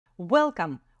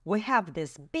Welcome! We have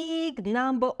this big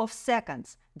number of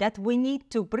seconds that we need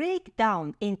to break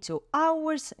down into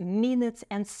hours, minutes,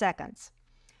 and seconds.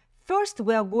 First,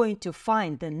 we are going to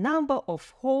find the number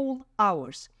of whole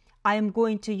hours. I am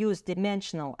going to use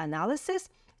dimensional analysis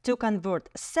to convert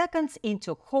seconds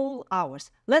into whole hours.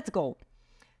 Let's go!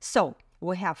 So,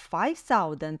 we have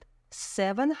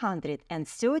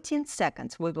 5,713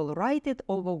 seconds. We will write it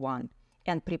over 1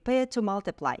 and prepare to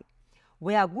multiply.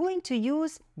 We are going to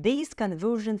use these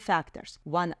conversion factors.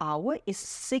 1 hour is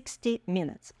 60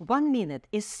 minutes, 1 minute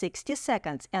is 60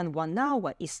 seconds, and 1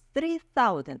 hour is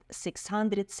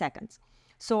 3,600 seconds.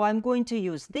 So I'm going to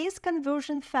use this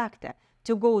conversion factor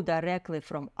to go directly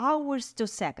from hours to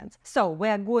seconds. So we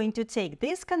are going to take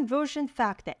this conversion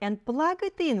factor and plug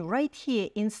it in right here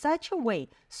in such a way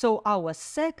so our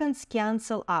seconds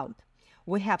cancel out.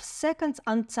 We have seconds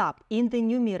on top in the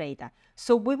numerator,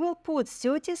 so we will put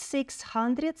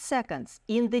 3,600 seconds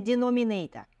in the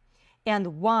denominator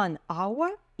and 1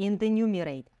 hour in the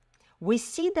numerator. We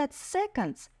see that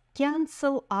seconds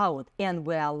cancel out and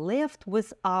we are left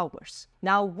with hours.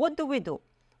 Now what do?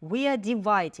 We are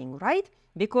dividing, right?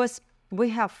 Because we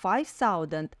have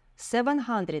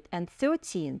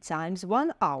 5,713 times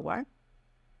 1 hour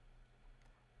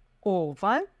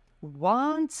over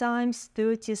 1 times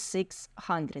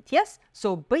 3,600, yes?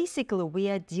 So basically we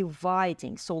are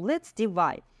dividing. So let's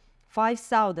divide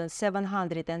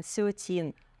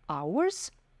 5,713 hours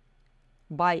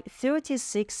by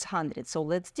 3,600. So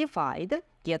let's divide,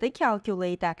 get a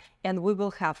calculator, and we will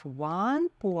have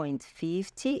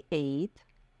 1.5869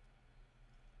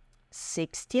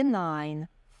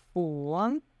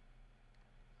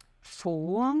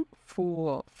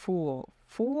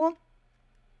 4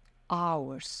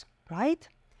 hours, right?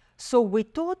 So we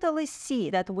totally see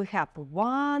that we have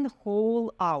 1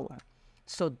 whole hour.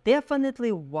 So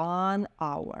definitely 1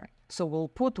 hour. So we'll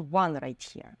put 1 right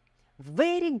here.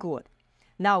 Very good.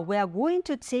 Now we are going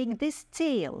to take this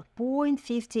tail,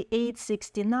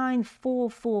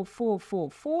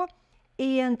 0.58694444,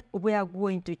 and we are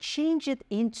going to change it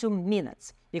into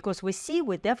minutes, because we see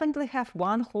we definitely have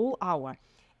 1 whole hour.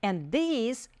 And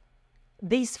this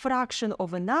fraction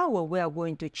of an hour we are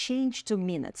going to change to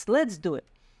minutes. Let's do it.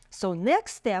 So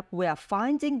next step, we are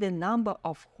finding the number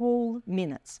of whole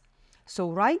minutes.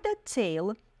 So write that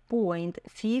tail,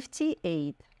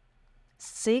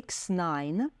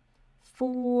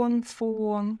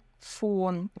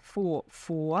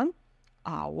 0.58694444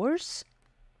 hours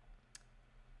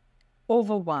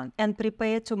over 1 and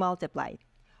prepare to multiply.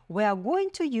 We are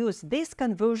going to use this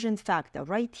conversion factor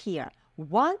right here.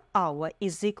 1 hour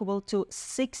is equal to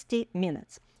 60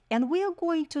 minutes. And we are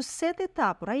going to set it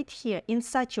up right here in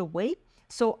such a way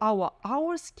so our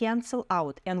hours cancel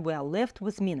out and we are left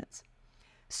with minutes.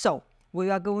 So we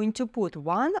are going to put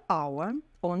 1 hour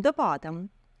on the bottom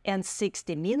and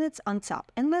 60 minutes on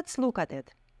top. And let's look at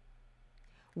it.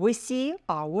 We see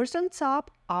hours on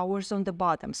top, hours on the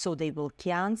bottom. So they will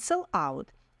cancel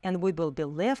out and we will be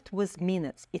left with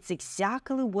minutes. It's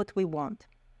exactly what we want.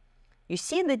 You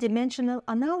see, the dimensional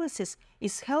analysis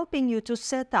is helping you to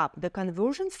set up the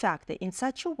conversion factor in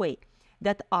such a way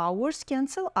that hours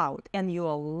cancel out and you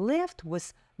are left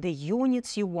with the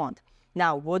units you want.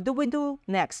 Now, what do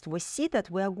next? We see that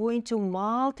we are going to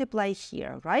multiply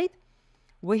here, right?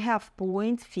 We have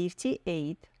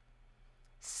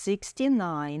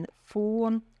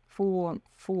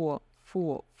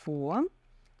 0.58694444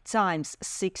 times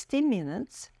 60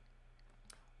 minutes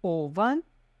over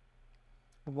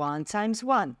 1 times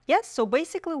 1. Yes, so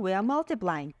basically we are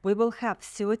multiplying. We will have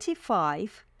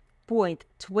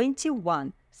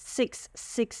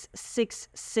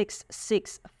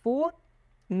 35.216666664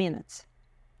 minutes.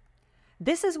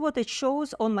 This is what it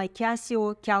shows on my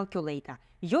Casio calculator.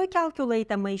 Your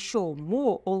calculator may show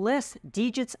more or less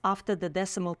digits after the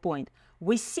decimal point.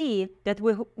 We see that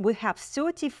we have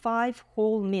 35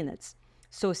 whole minutes.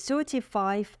 So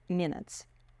 35 minutes.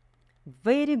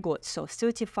 Very good. So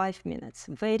 35 minutes.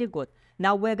 Very good.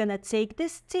 Now we're going to take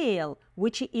this tail,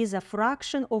 which is a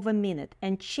fraction of a minute,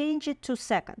 and change it to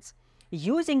seconds.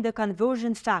 Using the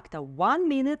conversion factor, 1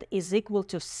 minute is equal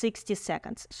to 60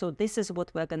 seconds. So this is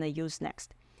what we're going to use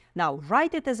next. Now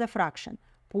write it as a fraction.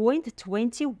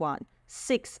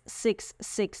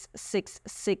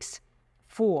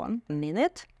 0.2166664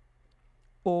 minute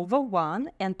over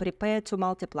 1 and prepare to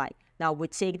multiply. Now we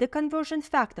take the conversion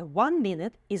factor, 1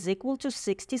 minute is equal to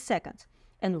 60 seconds,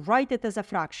 and write it as a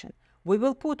fraction. We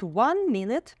will put 1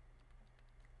 minute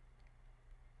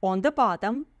on the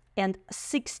bottom and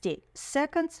 60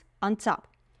 seconds on top.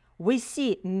 We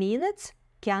see minutes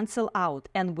cancel out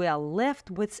and we are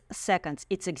left with seconds.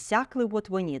 It's exactly what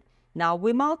we need. Now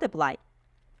we multiply.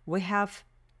 we have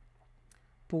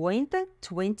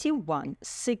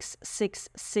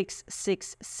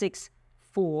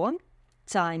 0.21666664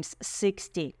 times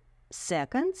 60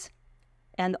 seconds,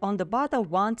 and on the bottom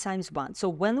 1 times 1. So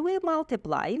when we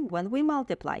multiply,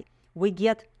 we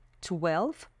get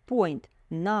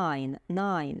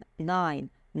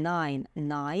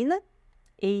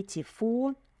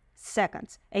 12.9999984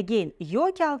 seconds. Again,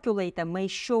 your calculator may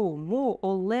show more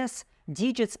or less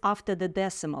digits after the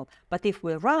decimal, but if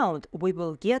we round, we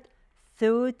will get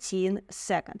 13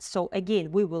 seconds. So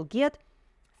again, we will get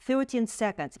 13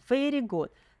 seconds. Very good.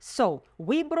 So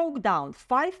we broke down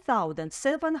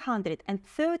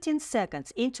 5,713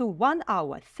 seconds into 1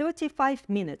 hour, 35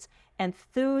 minutes, and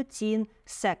 13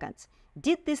 seconds.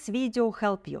 Did this video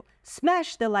help you?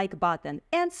 Smash the like button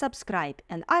and subscribe,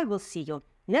 and I will see you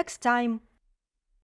next time.